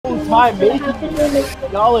time making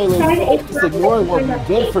y'all are like just ignoring what we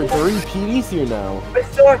did for 3 PDs here now.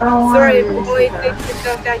 Sorry, boy, think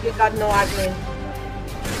yourself that you got no admin.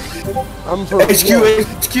 I'm for HQ.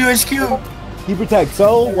 He protects.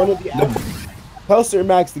 So one of the tell Sir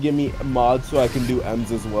Max to give me a mod so I can do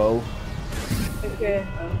M's as well. Okay.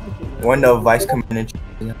 When the vice commander.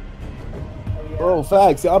 Bro,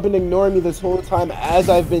 facts. Y'all been ignoring me this whole time as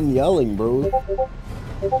I've been yelling, bro.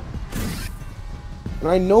 And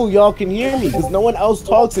I know y'all can hear me because no one else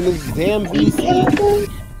talks in this damn VC.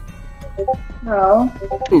 No.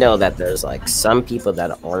 Know that there's like some people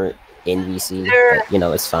that aren't in VC, but you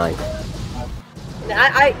know it's fine.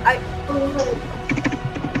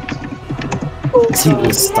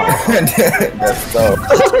 Stop. That's tough.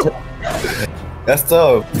 That's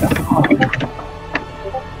tough.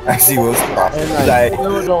 I see what's up. Like,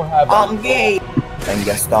 I'm gay. And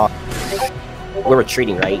get stopped. We're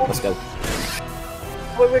retreating, right? Let's go.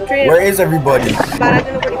 We're retreating. Where is everybody?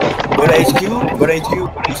 Go to HQ. Go to HQ.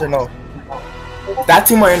 Yes or no? Stab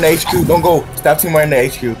team are in the HQ. Don't go. Stab team are in the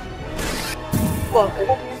HQ. Fuck.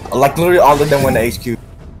 Like literally all of them went to HQ.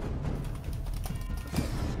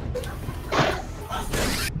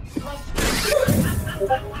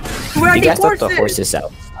 Where are you the guys horses? left the horses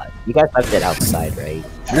outside. You guys left it outside, right?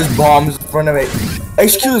 There's bombs in front of it.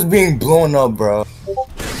 HQ is being blown up, bro.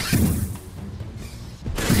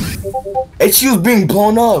 HQ is being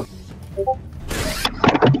blown up.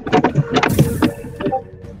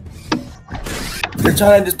 They're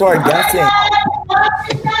trying to destroy our gas tank.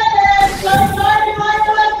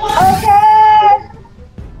 Okay.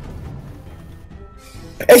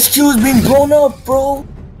 HQ is being blown up, bro.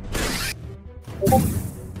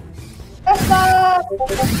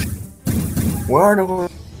 Where are the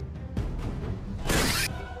horses?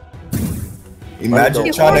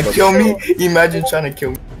 Imagine trying to kill me. Imagine trying to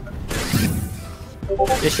kill me.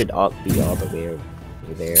 This should all be all the way over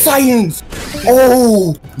there. Science!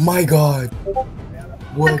 Oh my god.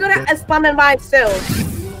 I'm gonna spawn in by itself.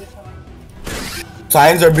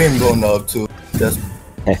 Signs are being blown up too. Just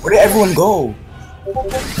where did everyone go?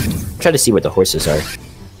 Try to see where the horses are.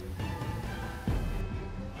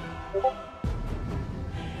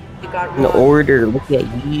 In order, look at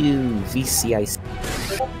you, VCIC.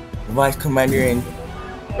 Vice Commander and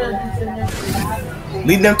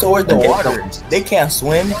lead them towards the water. They can't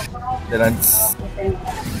swim.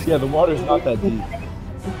 Yeah, the water's not that deep.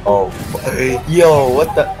 Oh, yo,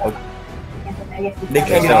 what the? Okay. They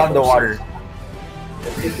can't get out of the water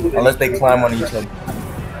unless they climb on each other.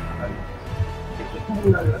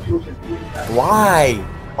 Why?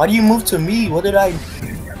 Why do you move to me? What did I?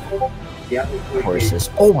 Horses.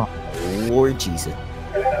 Oh my Lord Jesus.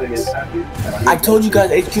 I told you guys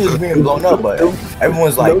HQ is being blown up, but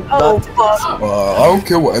everyone's like, oh, fuck. I don't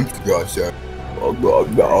care what empty guys said. I'm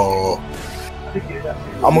gonna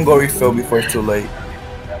go refill before it's too late.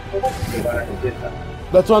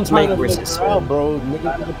 That's what I'm trying to horses, figure out, bro. Niggas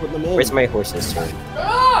gonna put them in. Where's my horses, sir?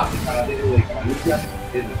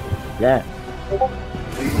 Yeah.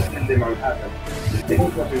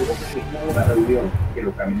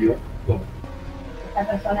 Esta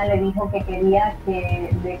persona le dijo que quería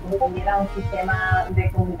que le construyera un sistema de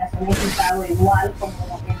comunicación equipado igual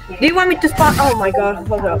como el que... Do you want me to spawn? Oh my god,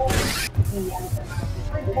 hold up.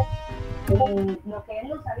 Y lo que él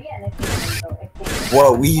no sabía en este momento es que...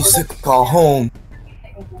 What we used to call home.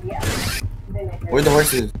 Where the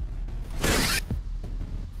horses?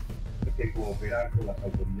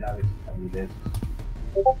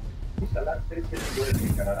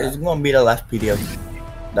 It's gonna be the last PDF.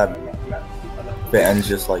 That bit ends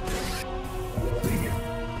just like.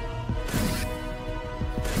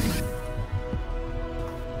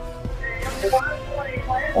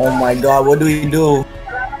 Oh my god, what do we do?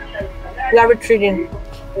 We are retreating.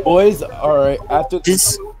 Boys, alright, after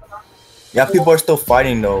this. Yeah, people are still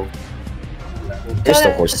fighting though. There's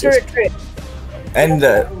still horses. And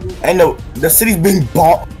the city's being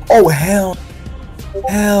bombed. Oh hell.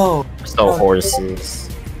 Hell. Still horses.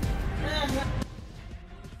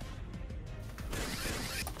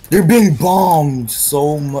 They're being bombed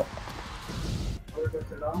so much.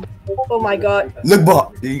 Oh my god. Look,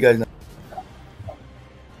 Bob. Do you guys know?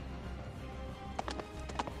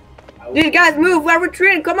 Dude, guys, move. We're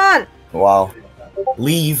retreating. Come on. Wow.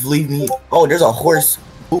 Leave me. Oh, there's a horse.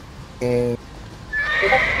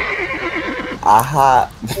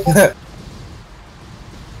 Aha.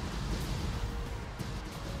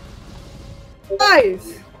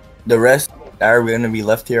 Guys. The rest that are gonna be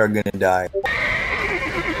left here are gonna die.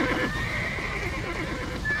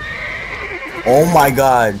 Oh my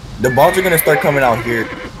god. The bombs are gonna start coming out here.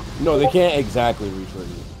 No, they can't exactly reach where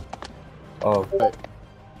you. Oh. Right.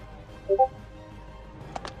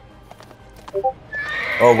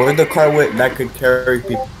 Oh, where's the car with that could carry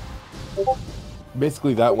people?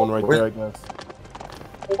 Basically that one right there, I guess.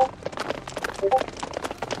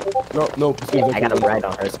 No, Yeah, I got him right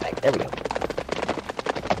on horseback. There we go.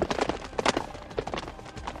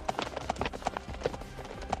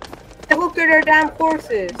 Look at their damn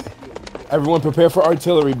horses. Everyone prepare for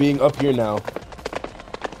artillery being up here now.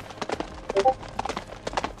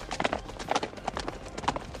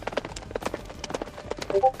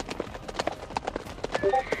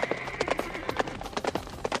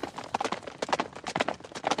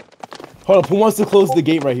 Hold up, who wants to close the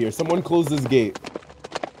gate right here? Someone close this gate.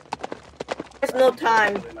 There's no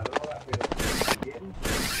time.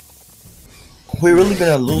 We really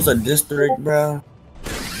gonna lose a district, bro?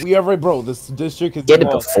 We are right, bro. This district is Did it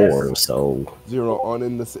before, so 0 on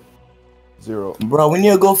in the 0. Bro, we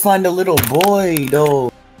need to go find a little boy,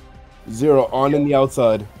 though. 0 on in the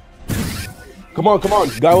outside. Come on.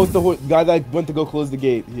 Guy with the guy that went to go close the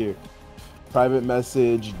gate here. Private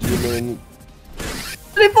message, demon.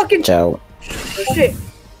 They fucking ciao. shit.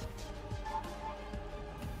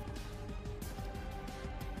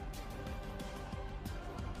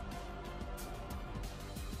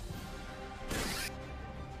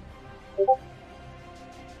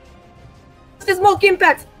 Just the smoke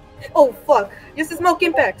impacts. Oh fuck! Just the smoke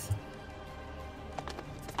impacts.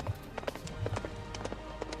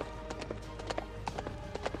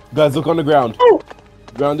 Guys, look on the ground. Oh!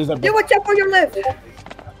 Ground is up. Yeah, watch out for your left.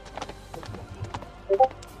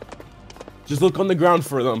 Just look on the ground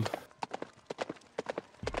for them.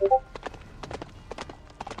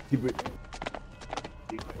 Keep it.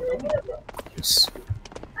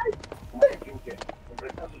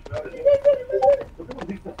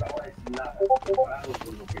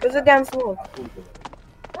 There's a damn smoke.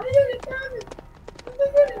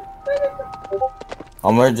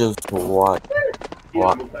 I'm gonna just watch.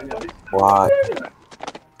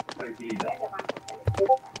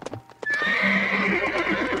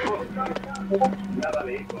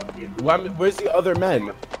 Where's the other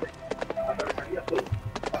men?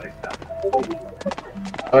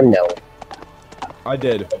 Oh no. I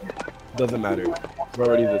did. Doesn't matter. We're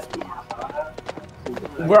already this week.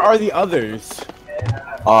 Where are the others?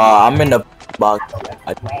 I'm in the box.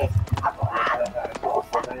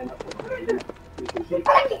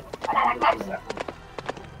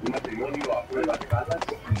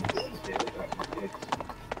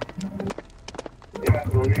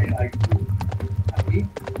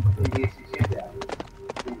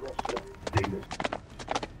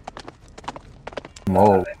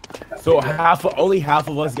 Mo. So only half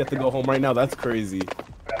of us get to go home right now. That's crazy.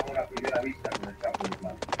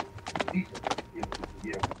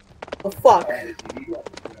 Oh fuck.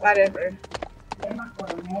 Whatever.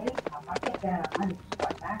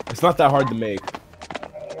 It's not that hard to make.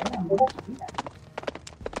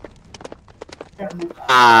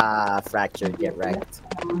 Ah, fractured. Get wrecked.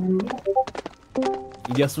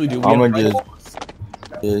 Yes, we do. I'm gonna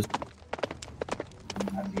just.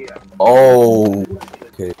 Oh.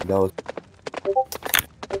 Okay, that was.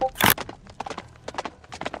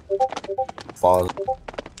 Fall.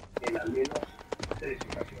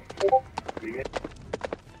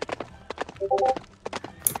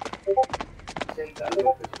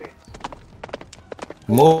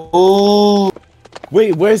 Move.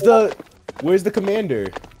 Wait, where's the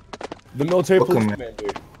commander? The military What police commander?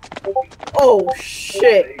 commander. Oh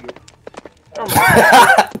shit. Oh my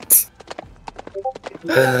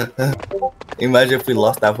god. Imagine if we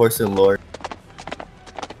lost that horse in lore.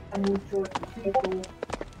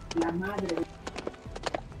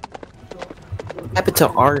 What happened to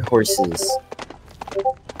our horses?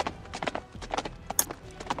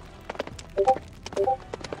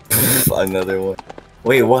 Another one.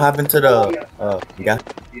 Wait, what happened to the yeah?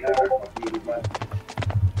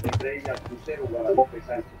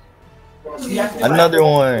 Another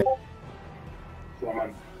one.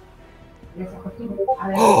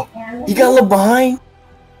 You got left behind?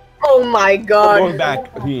 Oh my god. Going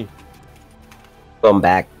back. Going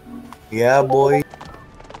back. Yeah, boy.